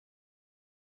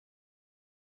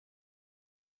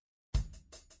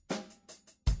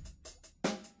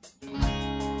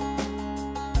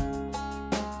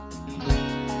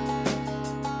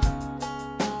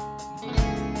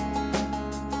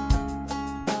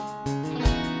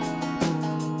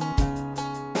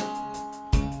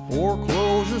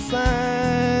foreclosure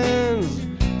signs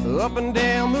up and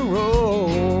down the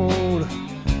road.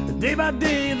 Day by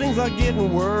day things are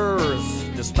getting worse,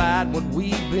 despite what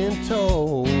we've been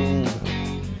told.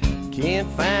 Can't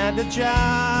find a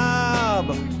job,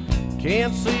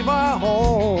 can't save our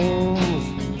homes,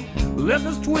 left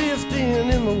us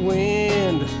twisting in the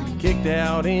wind, kicked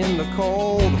out in the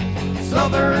cold.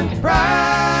 Southern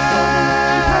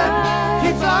pride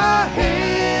keeps our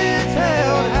heads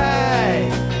held high.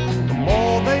 The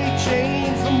more they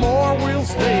change, the more we'll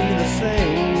stay the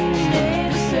same.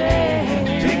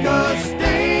 Take a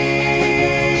stand,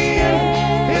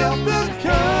 help the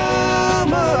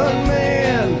common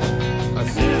man. Our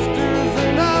sisters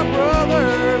and our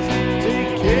brothers,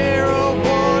 take care of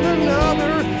one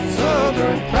another.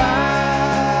 Southern pride,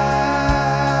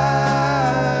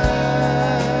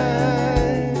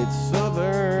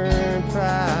 Southern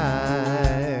pride.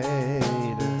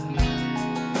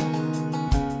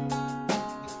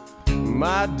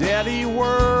 My daddy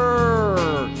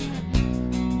worked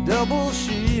double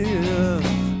shift,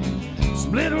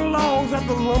 splitting logs at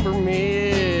the lumber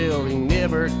mill. He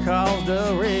never caused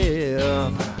a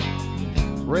riff.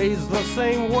 Raised the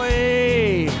same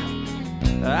way,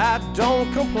 I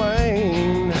don't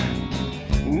complain.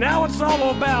 Now it's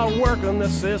all about working the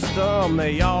system,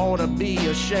 they ought to be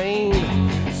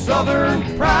ashamed. Southern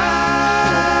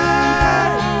pride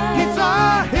keeps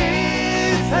our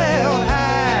heads held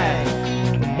high.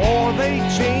 The more they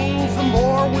change, the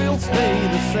more we'll stay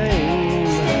the same.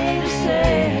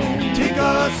 Take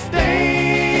a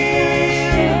stand,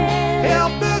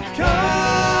 help the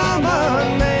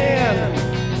common man.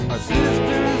 Our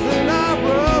sisters and our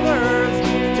brothers,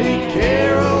 take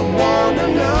care of one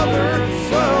another.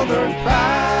 Southern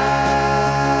pride,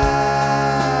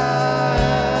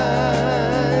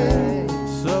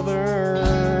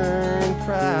 Southern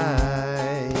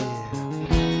pride.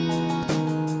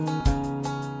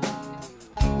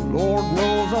 Lord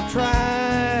knows I've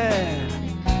tried,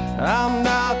 I'm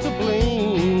not to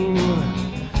blame.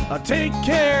 I take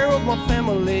care of my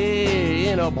family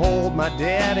and uphold my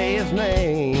daddy's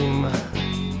name.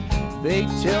 They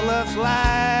tell us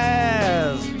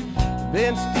lies,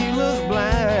 then steal us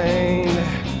blind.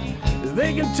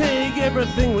 They can take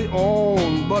everything we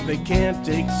own, but they can't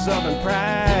take Southern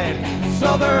pride.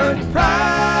 Southern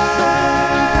pride.